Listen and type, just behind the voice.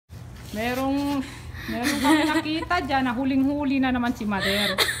Meron kami nakita dyan na huling-huli na naman si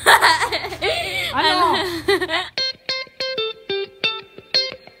Mader. Ano?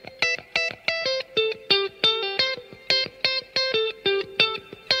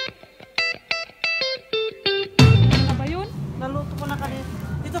 Ano ba yun? Naluto ko na kanina.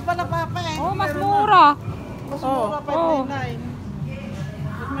 Dito pala papa eh. Oh, mas mura. Mas mura, 599.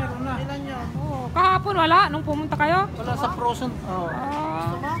 Mas meron na. Ilan yun? Oh, kahapon wala nung pumunta kayo? Wala sa frozen. Oh.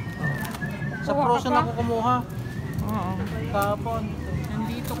 Gusto mo? Sa frozen ako kumuha. Oo. Kahapon.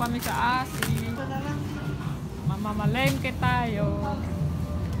 Nandito kami sa Asin. Ito na lang. Mamamalengke tayo.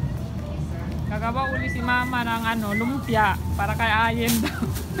 Gagawa uli si mama ng lumpia para kay Ayen daw.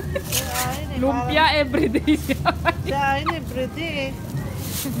 Lumpia everyday siya. Si Ayen everyday eh.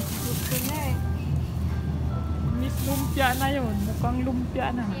 Gusto niya eh. Miss lumpia na yun. Mukhang lumpia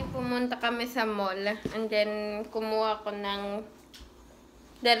na. Pumunta kami sa mall and then kumuha ko ng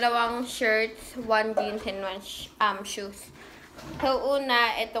 2 shirts, 1 jeans and 1 shoes. So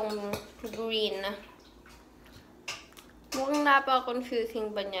una, itong green. Mukhang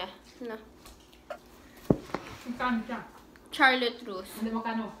napaka-confusing ba niya? No. Magkano siya? Charlotte Russe. Hindi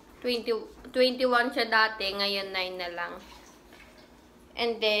magkano? 21 siya dati, ngayon 9 na lang.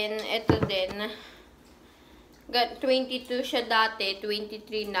 And then, ito din. 22 siya dati,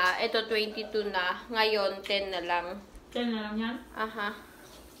 23 na. Ito 22 na, ngayon 10 na lang. 10 na lang yan? Aha.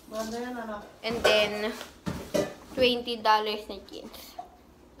 Maganda yan ano? And then, $20 na jeans.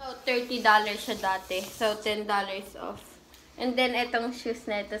 So, $30 siya dati. So, $10 off. And then, itong shoes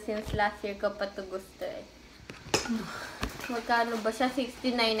na ito, since last year ko pa ito gusto eh. Magkano ba siya?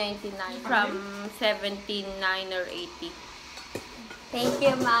 $69.99 from $79 or $80. Thank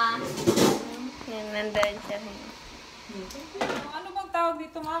you, ma. Yan, nandun siya. Ano bang tawag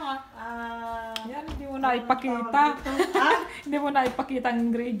dito, mama? Yan, hindi mo na Ano ipakita. Hindi mo na ipakita ang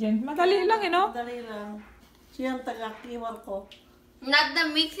ingredient. Madali lang, no? Madali lang. Siyang taga-kiwar ko. Not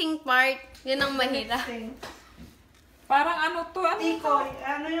the mixing part. Yun ang mahirap. Parang ano to? Ano to? Ikoy,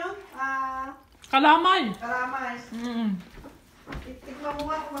 ano yun? Kalamay. Karamay. Tikman mo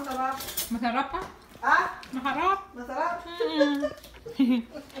nga kung masarap. Masarap pa? Maharap. Masarap?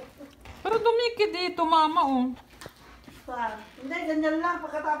 Pero dumikit dito, mama, oh. Saan? Hindi, ganyan lang.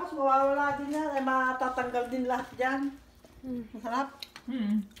 Pagkatapos mawawala din yan. Ay matatanggal din lahat dyan. Masarap.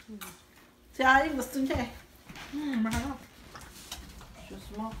 Si Ayin gusto niya eh. Maharap. Diyos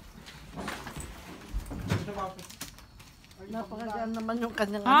mo. Napakagaan naman yung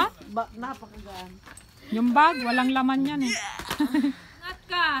kanyang napakagaan. Yung bag, walang laman yan eh. Ingat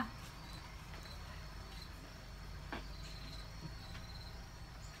ka.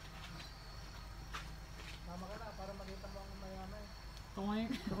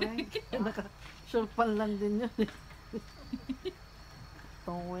 Naka-sulpan lang din yun.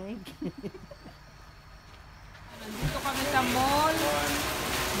 Toweg. Nandito kami sa mall.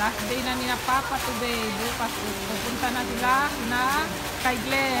 Last day na ni Papa today. Bukas pupunta na sila na kay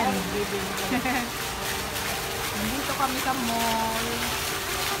Glenn. Nandito kami sa mall.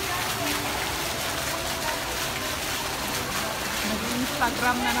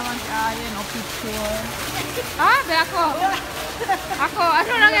 Nag-Instagram na naman si Ayen o picture. Be ako. Ako,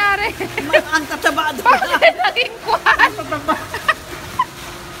 ano nangyari? Ang tataba doon. Bakit naging kwan?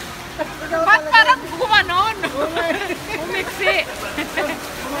 Ba't parang gumanon? Umiksi.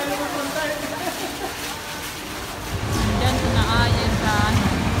 Diyan na Ayen sa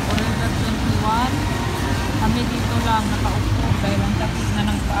Corridor 21. Kami dito lang nakaupo dahil ang sakit na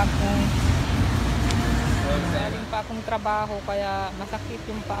ng paa ko. Galing pa akong trabaho kaya masakit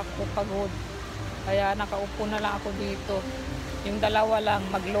yung paa ko, pagod. Kaya nakaupo na lang ako dito. Yung dalawa lang,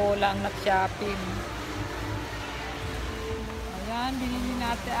 maglola ang nag-shopping. Ayan, binili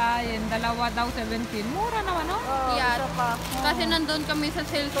natin Ayen. Dalawa daw 17. Mura naman, no? Yeah. Kasi nandun kami sa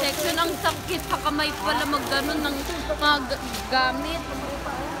sales section. Ang sakit sa kamay pala magganon ng mga gamit.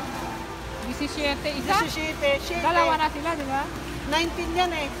 17 isa? 17. Dalawa na sila, di ba? 19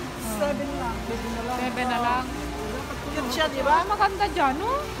 yan eh. 7 lang. 7 na lang. Cute siya, di ba? Maganda dyan,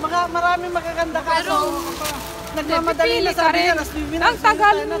 no? Maraming magaganda ka. Pero, nagmamadali na sabi niya. Ang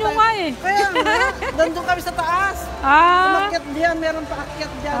tagal nyo nga eh. Kaya nga, nandun kami sa taas. Umakyat diyan, meron pa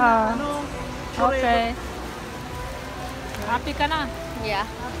akyat diyan. Okay. Happy ka na? yeah.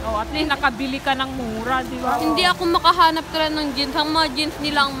 Oh, at least nakabili ka ng mura, di ba? Hindi ako makahanap ka ng jeans. Ang mga jeans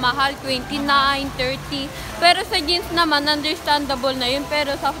nilang mahal, 29, 30. Pero sa jeans naman, understandable na yun.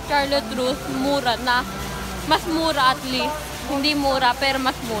 Pero sa Charlotte Russe, mura na. Mas mura at least. Hindi mura, pero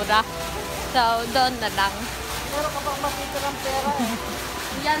mas mura. So, doon na lang. Meron ka bang makita ng pera eh?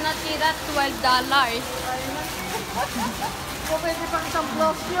 Yan natira, $12. po pwede pang isang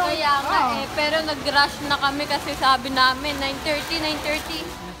block yun. Kaya nga pero nag-rush na kami kasi sabi namin 9:30.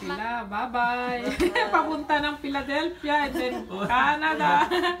 Sila, bye-bye. Papunta ng Philadelphia and then Canada.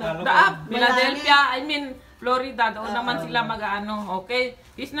 Philadelphia, I mean Florida. Doon naman sila mag-ano. Okay?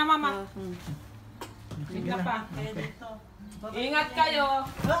 Kiss na, mama. Sige pa. Ingat kayo.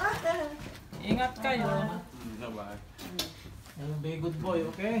 Ingat kayo. Be good boy,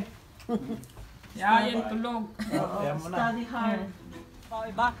 okay? Yan, tulog. Kaya mo na. Study hard.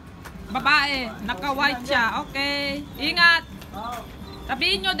 Babae, naka-white siya. Okay. Ingat.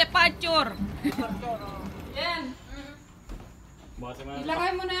 Sabihin nyo, departure. Yan.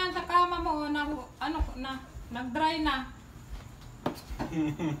 Ilagay mo na yan sa kama mo. Nag-dry na.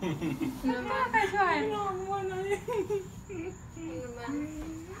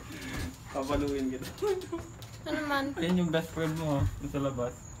 Papaluin kita. Ano naman? Ayan yung best friend mo, sa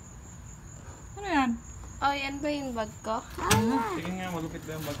labas. Ano yan? Oh, yan ba yung bag ko? Sige nga, malupit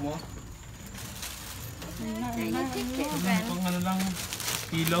ba yung bag mo? Chicken. Pang ano lang,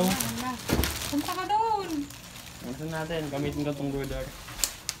 pillow. Punta ka doon. Ano natin, gamitin ko tong brother.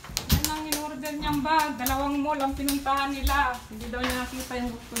 Yan ang in-order niyang bag. 2 mall ang pinuntahan nila. Hindi daw niya nakita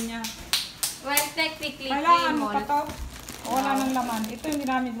yung gusto niya. Well, technically, Kailangan mo mall. pa to. O, wala nang laman. Ito yung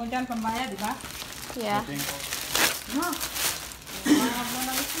ginamit mo dyan, pambaya, di ba? Yeah. Mahal mo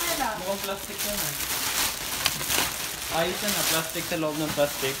ng smell ah. Mukhang plastic yan eh. Ayos yan ah, plastic sa loob ng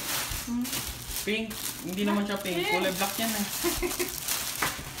plastic. Pink, hindi naman siya pink. Kulay black yan eh.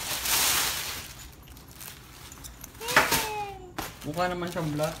 Mukha naman siyang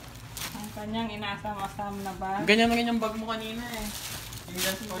black. Ang kanyang inasam-asam na bag. Ganyan na ganyan bag mo kanina eh. Yung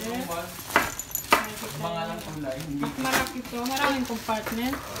dyan sa yung bag. Mga lang kulay. Hindi. Mas malaki to. Maraming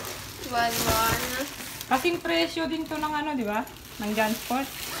compartment. One. Kasing presyo din to ng ano, di ba? Ng Jansport.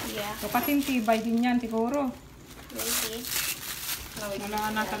 Yeah. So, kasing tibay din yan siguro. Maybe.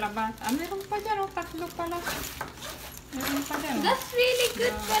 Wala na sa labas. Ah, meron pa dyan. Oh, 3 pala. Meron pa dyan. Oh. That's really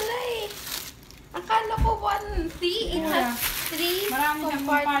good pala eh. Akala ko 1 3. It has 3 Marami siyang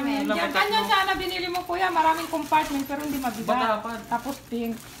compartment. compartments. Yan, kanya sana binili mo kuya. Maraming compartment pero hindi mabigat. Batapan. Tapos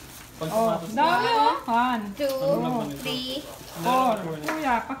pink. Pag Oh, sapatos dami oh. 1, 2, 3. 4.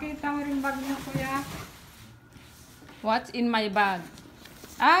 Kuya, pakita mo rin bag niyo kuya. What's in my bag?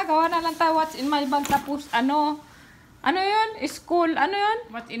 Ah, gawa na lang tayo what's in my bag. Tapos ano yun? School, ano yun?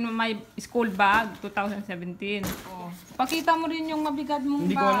 What's in my school bag 2017. Oh. Pakita mo rin yung mabigat mong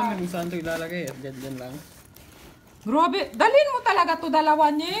Hindi ko alam bag. kung saan ito ilalagay eh. Dyan lang. Grabe, dalhin mo talaga to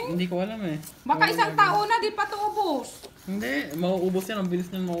dalawa nying. Hindi ko alam eh. Baka isang taon na di pa to ubos. Hindi, mauubos yan. Ang bilis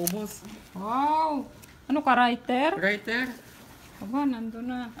niyan mauubos. Wow. Ano ka, writer? Right there. Aba, nandun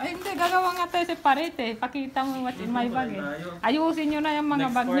na. Ay, hindi. Gagawa nga tayo separate eh. Pakita mo what's in my bag eh. Ayusin nyo na yung mga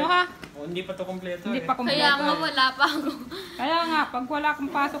bag nyo ha. Oh, hindi pa to kompleto Hindi eh. pa kompleto. Kaya nga wala pa ako. Kaya nga, pag wala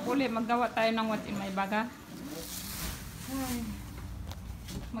kang pasok uli, maggawa tayo ng what's in my bag ha. Ay.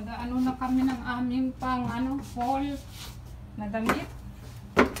 Mag-ano na kami ng aming pang fall na damit.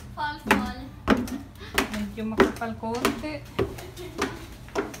 Fall. Medyo makapal konti.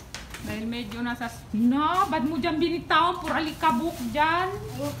 Dahil medyo nasa... Na, ba't mo dyan binitawan? Pura likabok dyan.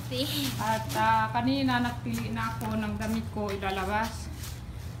 Whoopsie. At kanina nagpili na ako ng damit ko ilalabas.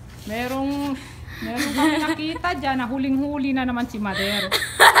 Merong kami nakita dyan na huling-huli na naman si Mader.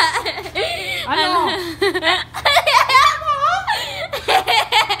 Ano?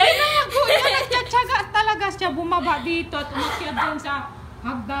 Nagtsatsaga talaga siya bumaba dito at umakyat dyan sa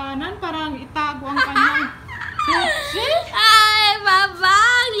hagdanan. Parang itago ang kanyang tutsi. Ay,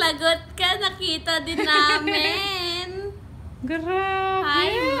 babang! Lagot ka. Nakita din namin. Grabe.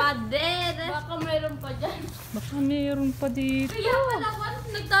 Ay, Mader. Baka meron pa dyan. Baka meron pa dito. Kaya pala once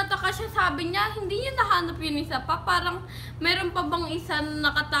nagtataka siya, sabi niya, hindi niya nahanap yung isa pa. Parang meron pa bang isa na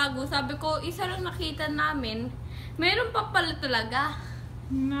nakatago. Sabi ko, isa lang nakita namin. Meron pa pala talaga.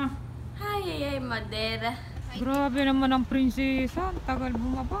 Na. Ay, Mader. Grabe naman ang prinsesa. Ang tagal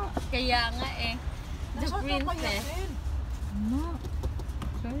bumaba. Kaya nga eh. The princess. Ano?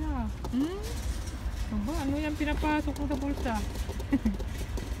 Saya. Aba, ano yung pinapasok ko sa bulsa?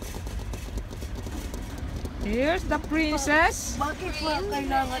 Here's the princess. Bakit pa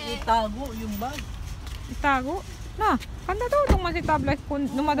kailangan itago yung bag? Itago. Na, kanda daw itong masitabla kung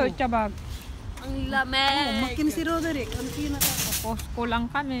numadoy siya bag. Ang lamig. Makin si Roderick, ang pinaka. Posko lang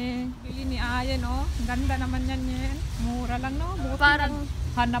kami. Bili ni Ayen, oh. Ang ganda naman yan yan. Mura lang, no? Buti Parang-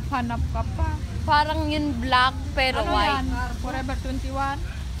 hanap-hanap ka pa. Parang yun black pero Ano white. yan? Forever 21?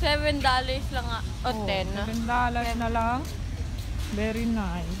 $7 lang nga. O 10. $7 na lang. Very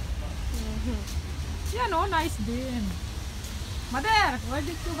nice. Yan, oh. Nice din. Mother, where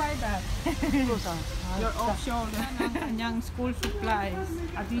did you buy that? Your off shoulder ng kanyang school supplies.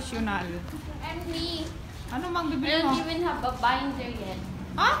 Additional. And me. Ano mang I bibili don't mo? even have a binder yet.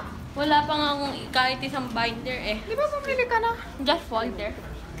 Ha? Wala pa nga akong kahit isang binder eh. Di ba bumili ka na? Just folder.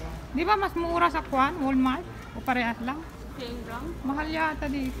 Di ba mas mura sa Kwan, Walmart? O parehas lang? Same lang. Mahal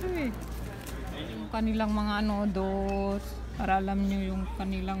yata dito eh. Yung kanilang mga dos. Para alam nyo yung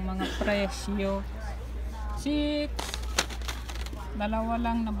kanilang mga presyo. 6. Dalawa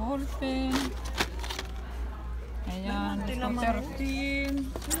lang na ballpen. Ayan, 13.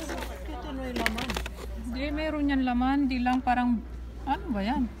 Ito na yung laman. Hindi, meron yan laman. Di lang parang, ano ba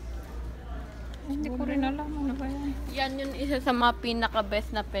yan? Hindi ko rin alam ano ba yan. Yan yung isa sa mga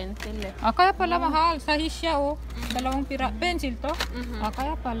pinaka-best na pencil eh. Ah, kaya pala mahal. Sa Hisya oh. Dalawang pencil to? Mhm. Ah,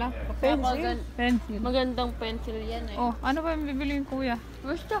 kaya pala. Pencil. Magandang pencil yan eh. Oh, ano ba yung bibiliin kuya?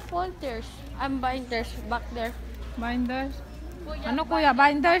 Where's the folders? Binders back there. Binders? Ano kuya?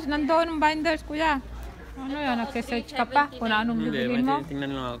 Binders? Nandoon ang binders kuya. Ano yan? Nagsisearch ka pa kung anong Hindi, bibiliin mo? may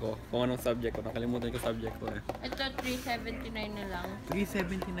tingnan lang ako kung anong subject ko. Nakalimutan ko subject ko eh. Ito 379 na lang.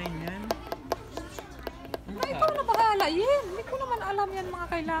 379 yan? Ma, ikaw na bahala yan. Hindi ko naman alam yan mga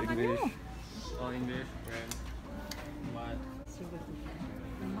kailangan nyo. English. Oh, English. French. Math.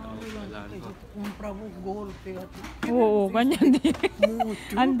 Kumpra mo gold. Oo, ganyan din.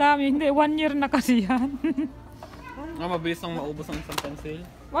 Ang dami. Hindi, 1 year na kasi yan. Mabilis nang maubos ang isang pencil.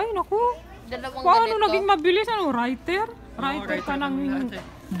 Ay, naku. Dalawang Paano ganito. naging mabilis? Ano, writer? Writer ka ng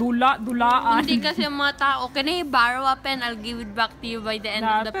dulaan. Hindi kasi yung mga tao, can I borrow a pen? I'll give it back to you by the end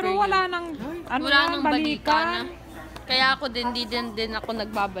of the Pero period. wala nang, ano Wala yan, nang balikan. balikan. Kaya ako din ako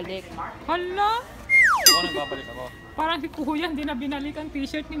nagbabalik. Hala, Oo, nagbabalik ako. parang si Kuya hindi na binalik ang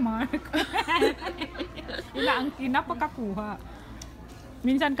t-shirt ni Mark. Ila ang kinapagkakuha.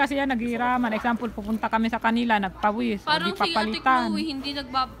 Minsan kasi yan naghihiraman. Example, pupunta kami sa kanila, nagpawis. Parang o di si Ate papalitan. Chloe, hindi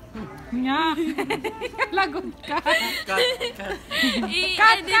Nya. Lagot ka. Cut.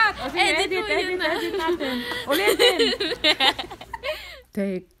 Cut! O sige, edit edit natin. Ulitin.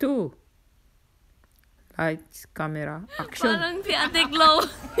 Take 2. Lights, camera, action. Parang si Ate Chloe.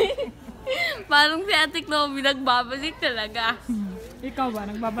 Parang si Ate Chloe, nagbabalik talaga. Ikaw ba?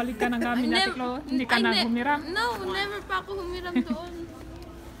 Nagbabalik ka ng gamit ni Ate Chloe? Hindi ka na humiram? No, never pa ako humiram doon.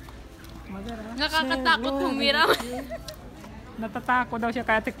 Mother, ah. Nakakatakot humiram. Natatakot daw siya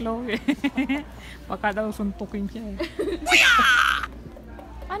kay Ate Chloe. Baka daw suntukin siya eh.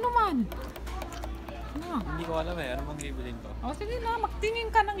 Ano man? Ano? Hindi ko alam eh. Ano bang bibilin ko? O sige na, magtingin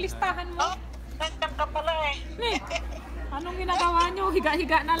ka ng listahan mo. Nandiyan ka pala eh. Ni, anong ginagawa nyo?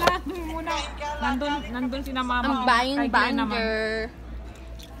 Higa-higa na lang muna. Nandun si na mama. Ang buying Kay Glenn naman. binder.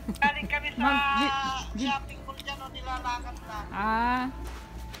 Galing kami sa shopping mall dyan o nilalakad na. Ah.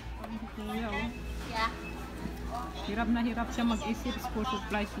 Kuya, oh. Yeah. Hirap na hirap siya mag-isip. School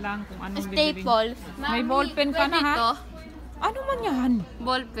supplies lang kung anong bibilin. Staples. May ballpen ka na, ha? Ito, Ano man yan?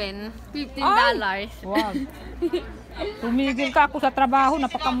 ballpen. $15. Wag. Tumigil ka ako sa trabaho.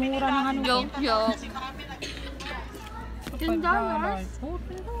 Napakamura ng ano. Joke. $10. $10. Oh,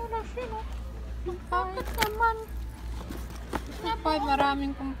 $10 yun, oh. Bakit naman?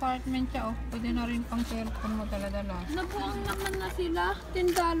 Maraming compartment siya, oh. Pwede na rin pang cellphone mo dala-dala. Nabuang naman na sila.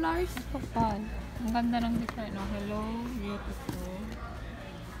 $10. Kapal. Ang ganda ng design, oh. Hello, beautiful.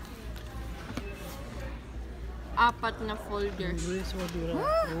 4 na folder.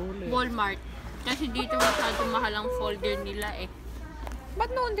 Walmart. Kasi dito masyado mahal ang folder nila eh.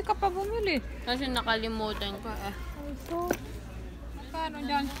 Ba't noon di ka pa bumili? Kasi nakalimutan ko eh. So, paano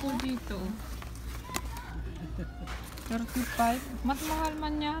dyan po dito? 35. Mas mahal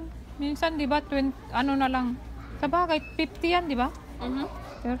man yan. Minsan, di ba, 20, ano na lang. Sa bagay, 50 yan, di ba? 35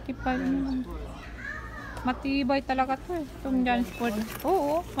 na lang. Matibay talaga to eh. Itong dyan squad.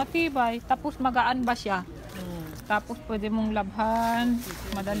 Oo, matibay. Tapos magaan ba siya? Tapos pwede mong labhan.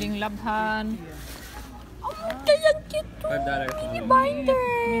 Madaling labhan. Oh, kaya cute to. $5. Mini binder.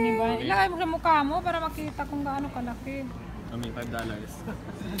 Mini ba? Ilagay mo sa mukha mo para makita kung gaano kalaki. $5.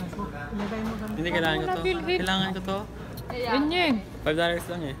 Hindi kailangan ko to. Kailangan ko to. Inyeng. $5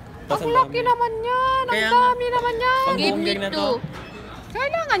 lang eh. Ang laki naman yan. Ang Kaya dami naman yan. Pang Give buong me gang na 2. to.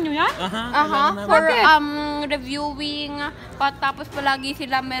 Kailangan nyo yan? Aha, Aha, kailangan namin. for Bakit? reviewing, tapos palagi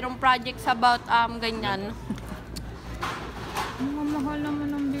sila merong projects about ganyan. Ang mahal naman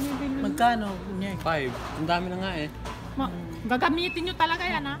ang binibili. Magkano? 5. Ang dami na nga eh. Gagamitin nyo talaga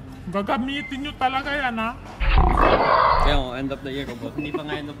yan, ha? Gagamitin nyo talaga yan, ha? Kaya end of the year ko boss. Hindi pa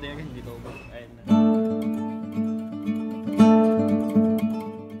nga end of the year, hindi ko boss.